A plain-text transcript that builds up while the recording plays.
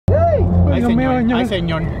Ay, señor, ay,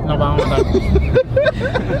 señor, nos vamos a matar.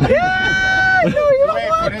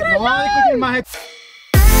 No vamos a discutir más esto.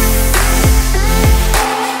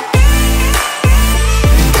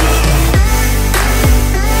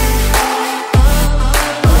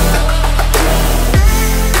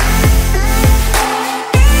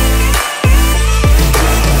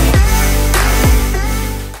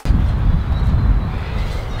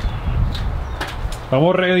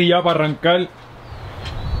 Estamos ready ya para arrancar.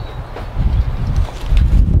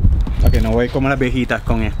 Ok, no voy como las viejitas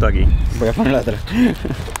con esto aquí. Voy a ponerla atrás.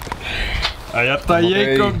 Allá está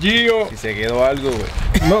Jacob, Gio. Si se quedó algo, güey.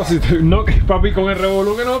 No, no, papi, con el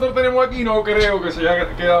revolú que nosotros tenemos aquí no creo que se haya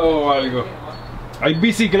quedado algo. Hay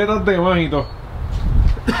bicicletas de más y todo.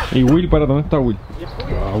 Y Will, ¿para dónde está Will?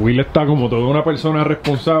 Will está como toda una persona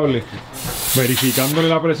responsable, verificándole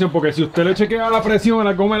la presión, porque si usted le chequea la presión a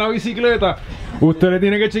la goma de la bicicleta, usted le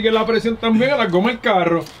tiene que chequear la presión también a la goma del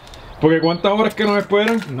carro. Porque ¿cuántas horas que nos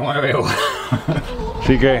esperan? 9 horas.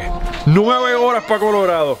 Así que 9 horas para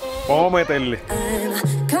Colorado. Vamos a meterle.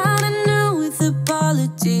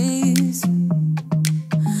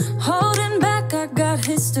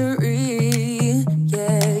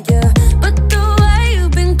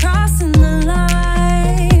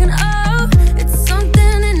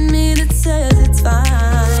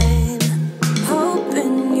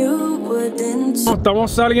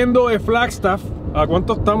 Estamos saliendo de Flagstaff. ¿A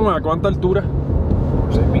cuánto estamos? ¿A cuánta altura?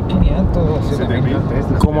 6.500,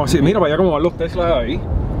 7.000. Como así, mira, vaya como van los Teslas ahí.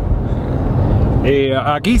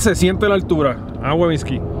 Aquí se siente la altura.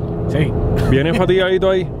 Webinski. Sí. Viene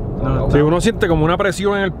fatigadito ahí. No, si uno siente como una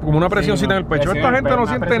presión en el, como una presioncita en el pecho. Esta gente no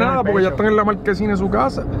siente nada porque ya están en la marquesina de su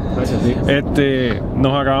casa.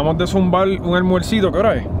 Nos acabamos de zumbar un almuercito. ¿Qué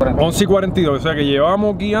hora es? 11:42. O sea que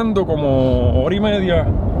llevamos guiando como hora y media.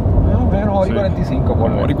 Menos hora y 45,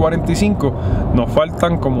 por hora y 45. Nos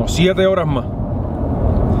faltan como 7 horas más.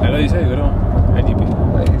 Él lo dice, yo creo. El GP.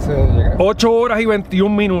 8 horas y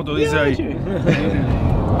 21 minutos, dice ahí.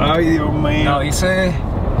 Ay, Dios mío. No, dice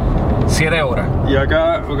 7 horas. Y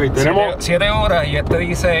acá, ok, tenemos 7 horas y este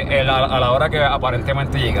dice a la hora que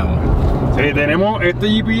aparentemente llegamos. Sí, tenemos este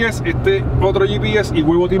GPS, este otro GPS y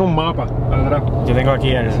Huevo tiene un mapa. Yo tengo aquí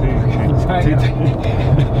el... Sí,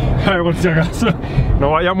 a ver, por si acaso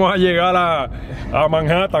no vayamos a llegar a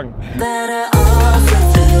Manhattan.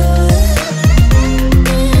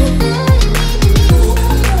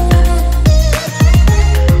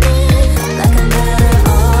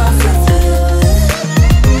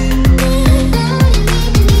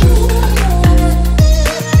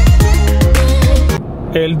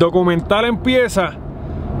 El documental empieza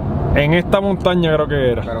en esta montaña, creo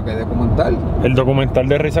que era. ¿Pero qué documental? El documental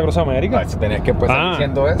de Race Across America. Si tenías que empezar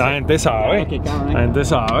diciendo eso. La gente sabe. La gente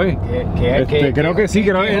sabe. Creo que sí,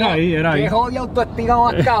 creo que era ahí, era ahí. Qué jodida autoestima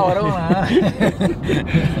más cabrona.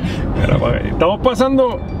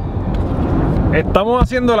 Estamos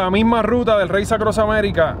haciendo la misma ruta del Race Across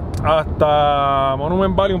America hasta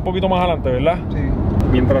Monument Valley, un poquito más adelante, ¿verdad? Sí.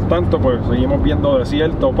 Mientras tanto, pues seguimos viendo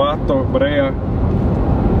desierto, pasto, brea,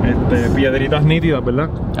 piedritas nítidas, ¿verdad?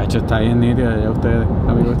 Hacho, está bien nítida ya ustedes,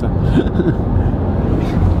 amigos. Están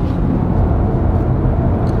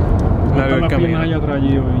las piernas allá atrás,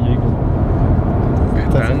 Gio y Jacob.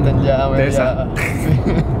 Están ya, Tesa.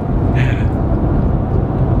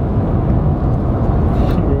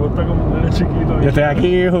 Me gusta como un nene chiquito. Yo estoy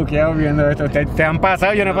aquí juqueado viendo esto. Ustedes te han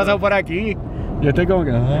pasado, yo no he pasado por aquí. Yo estoy como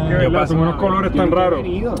que... Yo paso unos colores tan raros.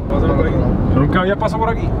 ¿Tú nunca habías pasado por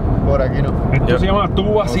aquí? Por aquí no. Esto se llama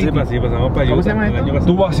Tuba City. Sí, pasamos para allá. ¿Cómo se llama esto?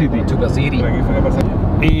 Tuba City. Tuba City.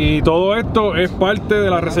 Y todo esto es parte de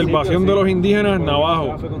la reservación de los indígenas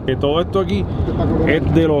Navajo. Que todo esto aquí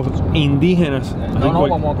es de los indígenas. No,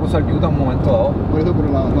 vamos a cruzar Utah un momento dado.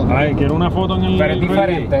 Ay, quiero una foto en el... Pero es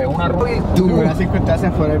diferente, es una ruta. Tú, las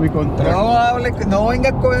circunstancias fuera de mi control. No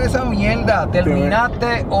vengas con esa mierda.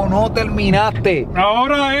 ¿Terminaste o no terminaste?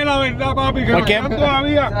 Ahora es la verdad, papi, que nos quedan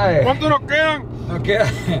todavía. ¿Cuánto nos quedan? Nos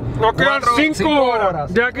quedan 5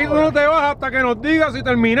 horas. De aquí tú no te vas hasta que nos digas si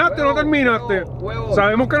terminaste o no terminaste.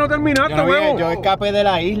 Sabemos que no terminaste, huevo. Yo escapé de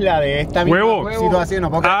la isla de esta Huevo. misma situación.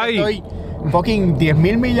 No, porque Ay. estoy fucking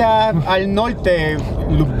 10.000 millas al norte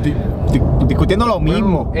discutiendo lo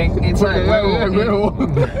mismo.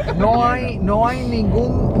 No hay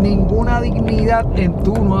ninguna dignidad en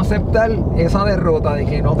tú no aceptar esa derrota de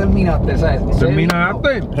que no terminaste, ¿sabes?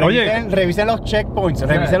 ¿Terminaste? Oye, Revisen los checkpoints.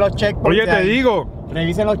 oye, te digo,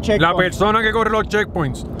 Revisen los checkpoints. La persona que corre los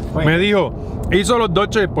checkpoints Pues- me dijo, hizo los 2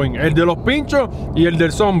 checkpoints, el de los pinchos y el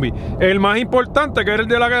del zombie. El más importante, que era el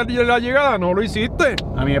de la llegada, no lo hiciste.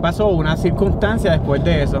 A mí me pasó una circunstancia después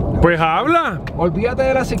de eso. Pues habla. Olvídate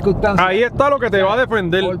de las circunstancias. Ahí está lo que te va a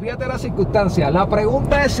defender. Olvídate de las circunstancias. La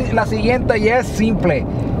pregunta es la siguiente y es simple.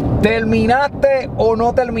 ¿Terminaste o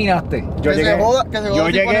no terminaste? Yo Que se llegué, joda, que se joda yo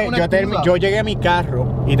si llegué, pones una yo, excusa. yo llegué a mi carro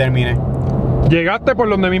y terminé. Llegaste por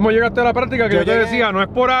donde mismo llegaste a la práctica, que yo te llegué- decía, no es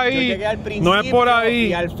por Yo ahí, llegué al principio no es por ahí.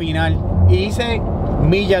 y al final hice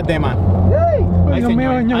millas de más. ¡Ey! Ay, Dios mío,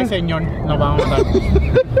 señor, señor. ay, señor, nos vamos a matar.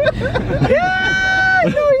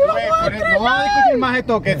 No vamos a discutir más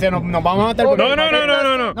esto, que nos vamos a matar. porque-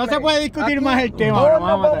 No. No se puede discutir Aquí más el tema. todos nos nos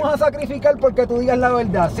vamos a vamos a matar. sacrificar porque tú digas la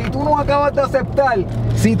verdad. Si tú no acabas de aceptar,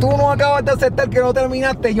 que no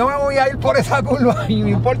terminaste, yo me voy a ir por esa curva y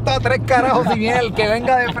me importa 3 carajos si viene el que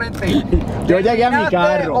venga de frente. Yo llegué a mi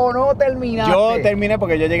 ¿Terminaste carro. o no terminaste? Yo terminé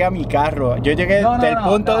porque yo llegué a mi carro. Yo llegué No, del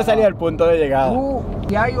punto de salida al punto de llegada.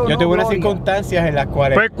 Yo tuve unas circunstancias en las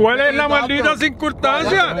cuales. Pues, ¿cuál es la Exacto. maldita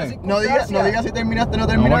circunstancia? No digas si terminaste o no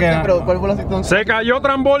terminaste, que no? pero ¿cuál fue la situación? Se cayó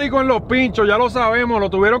trambólico en los pinchos, ya lo sabemos, lo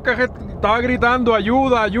tuvieron que... Estaba gritando,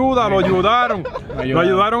 ayuda, ayuda, lo ayudaron. Lo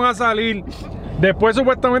ayudaron a salir. Después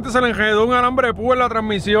supuestamente se le enredó un alambre de púa en la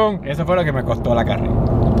transmisión. Eso fue lo que me costó la carrera.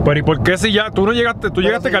 Pero ¿y por qué si ya tú no llegaste? ¿Tú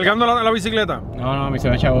llegaste si ya- cargando la bicicleta? No, a mí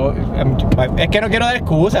se me chavó. Es que no quiero dar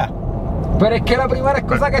excusa. Pero es que la primera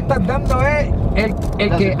excusa que estás dando es el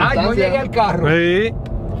La que, yo circunstancia. llegué al carro. Sí.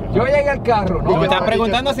 Yo llegué al carro, Y ¿no? me estás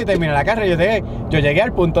preguntando si terminé la carrera. Yo llegué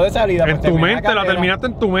al punto de salida. En pues tu terminé mente, la carrera terminaste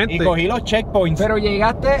en tu mente. Y cogí los checkpoints. Pero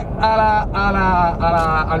llegaste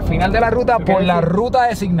al final de la ruta ¿Tú por quieres la decir? ruta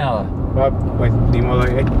designada. Pues ni modo,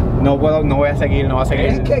 no voy a seguir, no voy a seguir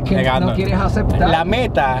Es que negando. no quieres aceptar. La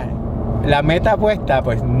meta puesta,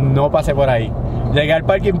 pues no pasé por ahí. Llegué al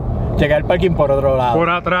parking por otro lado. Por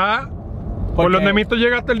atrás. Por Porque- donde mismo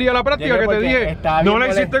llegaste el día de la práctica Llegué que te porque dije. estaba No bien la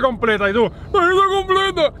molesta. hiciste completa. Y tú, ¡la hice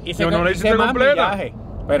completa! Yo no la hiciste más completa. millaje,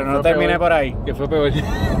 pero no Fue terminé peor. por ahí. Que fue peor.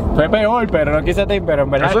 Fue peor, pero no quise pero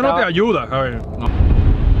en verdad Eso no te estaba- ayuda, a ver.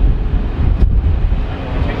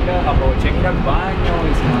 Aproveché ir al baño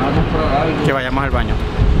y si me van a comprar algo. Que vayamos al baño.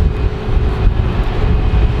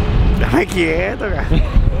 Déjame quieto, cara.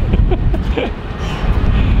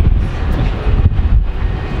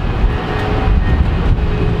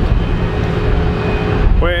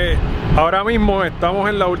 Pues ahora mismo estamos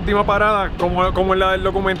en la última parada, como en la del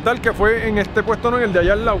documental, que fue en este puesto, no en el de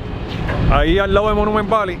allá al lado. Ahí al lado de Monument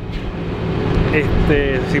Valley.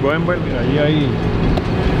 Si pueden ver, mira, ahí hay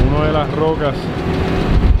una de las rocas.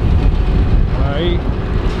 Ahí.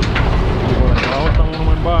 Y por acá abajo está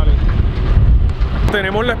Monument Valley.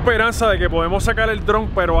 Tenemos la esperanza de que podemos sacar el dron,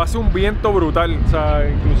 pero hace un viento brutal. O sea,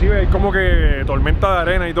 inclusive hay como que tormenta de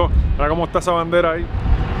arena y todo. Mira cómo está esa bandera ahí.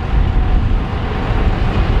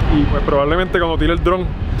 Y pues probablemente cuando tire el dron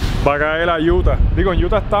va a caer la Utah. Digo, en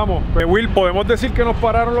Utah estamos. Pues, Will, ¿podemos decir que nos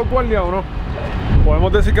pararon los guardias o no?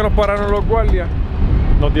 Podemos decir que nos pararon los guardias.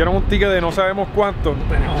 Nos dieron un ticket de no sabemos cuánto. No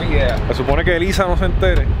tenemos idea. Se supone que Elisa no se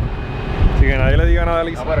entere. Así que nadie le diga nada a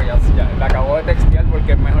Elisa. No, pero ya le acabo de textear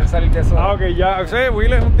porque es mejor salir de eso. Ah, ok, ya. Sí,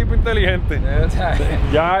 Will es un tipo inteligente. O sea,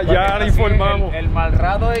 Ya porque le así informamos. El mal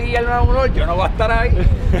rato de Guillermo Aunor, yo no voy a estar ahí.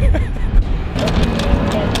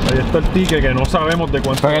 Ahí está el ticket que no sabemos de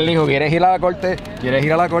cuánto. Pues él dijo, ¿quieres ir a la corte? ¿Quieres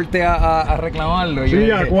ir a la corte a reclamarlo? Y yo Sí,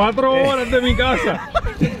 le a dije, 4 horas de mi casa.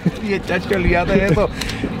 Y el chacho, olvídate de eso.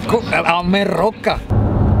 Hazme rosca.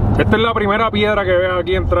 Esta es la primera piedra que ves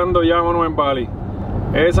aquí entrando ya a Monument Valley.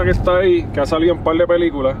 Esa que está ahí, que ha salido en un par de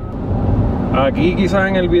películas. Aquí quizás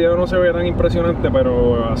en el video no se ve tan impresionante,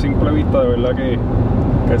 pero a simple vista de verdad que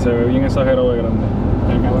se ve bien exagerado de grande.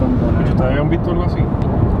 ¿Ustedes han visto algo así?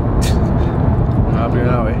 La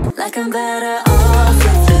primera vez. Like I'm better off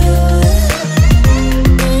with you.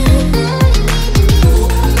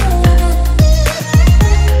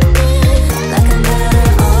 Like I'm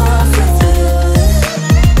better off with you.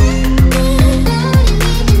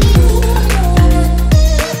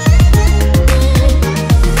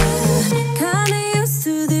 Kinda used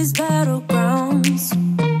to these battlegrounds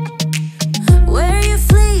where you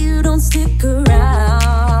flee, you don't stick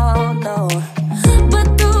around, no. But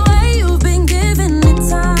the way you've been giving me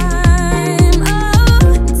time,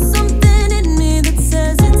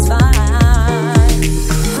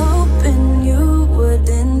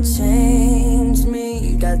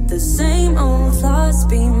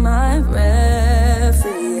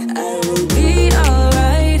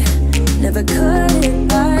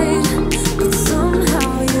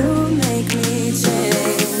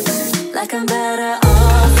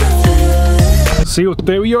 Si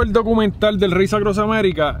usted vio el documental del Race Across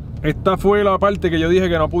America, esta fue la parte que yo dije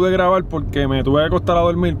que no pude grabar porque me tuve que acostar a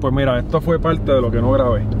dormir. Pues mira, esto fue parte de lo que no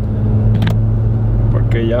grabé.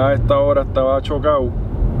 Porque ya a esta hora estaba chocado,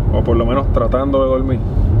 o por lo menos tratando de dormir.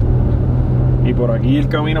 Y por aquí el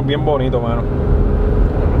camino es bien bonito, mano.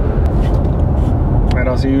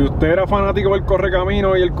 Mira, si usted era fanático del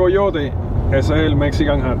Correcamino y el Coyote, ese es el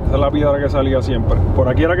Mexican Hat. Esa es la piedra que salía siempre. Por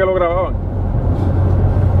aquí era que lo grababan.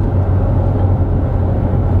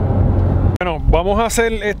 Bueno, vamos a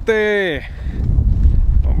hacer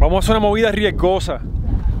una movida riesgosa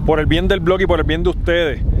por el bien del blog y por el bien de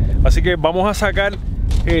ustedes. Así que vamos a sacar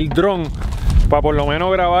el dron para por lo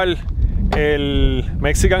menos grabar el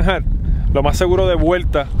Mexican Hat. Lo más seguro de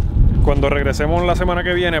vuelta, cuando regresemos la semana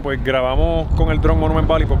que viene, pues grabamos con el dron Monument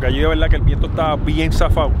Valley, porque allí de verdad que el viento está bien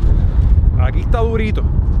zafado. Aquí está durito,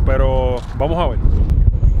 pero vamos a ver.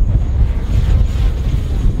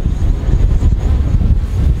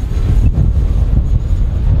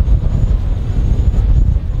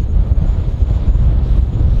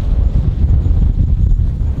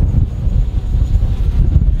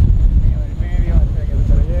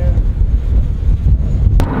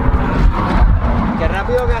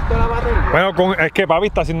 Bueno, es que papi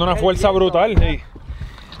está haciendo una fuerza brutal. Sí.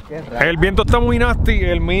 El viento está muy nasty.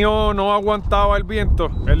 El mío no aguantaba el viento.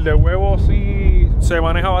 El de huevo sí se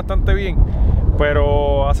maneja bastante bien,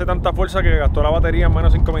 pero hace tanta fuerza que gastó la batería en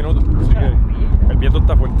menos de 5 minutos. Así que el viento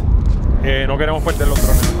está fuerte. No queremos perder los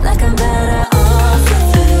drones.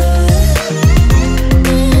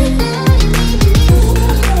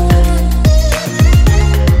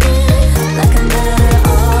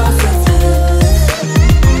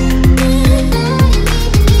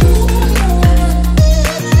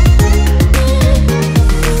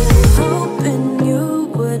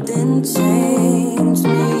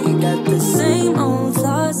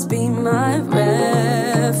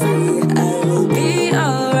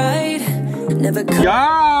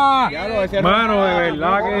 ¡Ya! Mano, de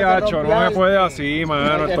verdad que hacho, no me puede así,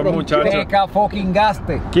 mano, estos muchachos. Teca fucking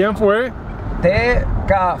gaste. ¿Quién fue?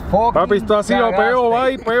 Teca fucking. Papi, esto ha sido peo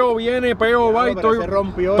va y peo viene, peo va y todo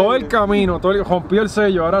el camino, rompió el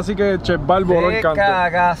sello. Ahora sí que Chesval voló el canto. Teca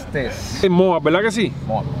gastes. Moa, ¿verdad que sí?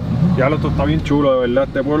 Moa. Ya esto está bien chulo, de verdad.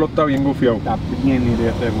 Este pueblo está bien gufiado. Está bien nítido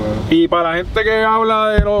este pueblo. Y para la gente que habla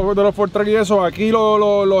de los Ford Track y eso, aquí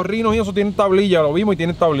los rinos y eso tienen tablilla, lo vimos y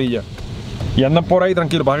tienen tablilla. Y andan por ahí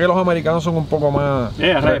tranquilos. Para que los americanos son un poco más.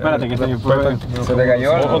 Espérate, que está bien fuerte. ¿Se te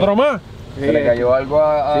cayó algo? ¿Otro más? ¿Se le cayó algo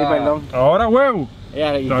a...? Sí, perdón. Ahora, huevo. Y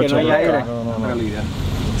que no hay aire. No. En realidad.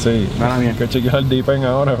 Sí. Mala mía. Que chequear el Deepen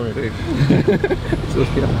ahora, güey.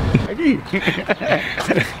 Aquí.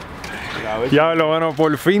 Ya, bueno,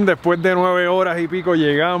 por fin, después de 9 horas y pico,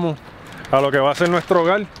 llegamos a lo que va a ser nuestro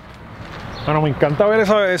hogar. Bueno, me encanta ver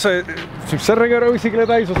ese reguero de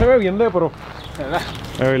bicicleta ahí. Eso se ve bien de pro.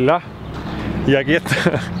 De verdad. Y aquí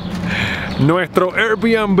está nuestro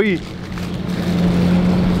Airbnb.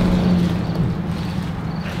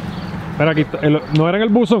 Mira, aquí está. ¿No era en el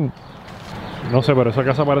buzón? No sé, pero esa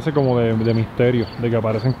casa parece como de misterio, de que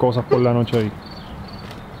aparecen cosas por la noche ahí.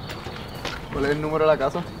 ¿Cuál es el número de la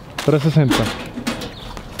casa? 360.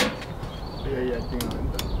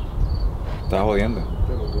 Estás jodiendo.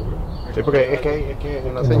 Sí, porque es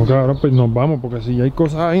que no sé. No, cabrón, pues nos vamos, porque si hay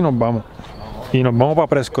cosas ahí, nos vamos. Y nos vamos para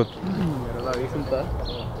Prescott. Mira la visa está.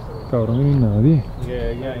 Cabrón, no hay nadie.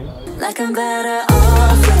 Like I'm better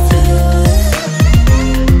off with you.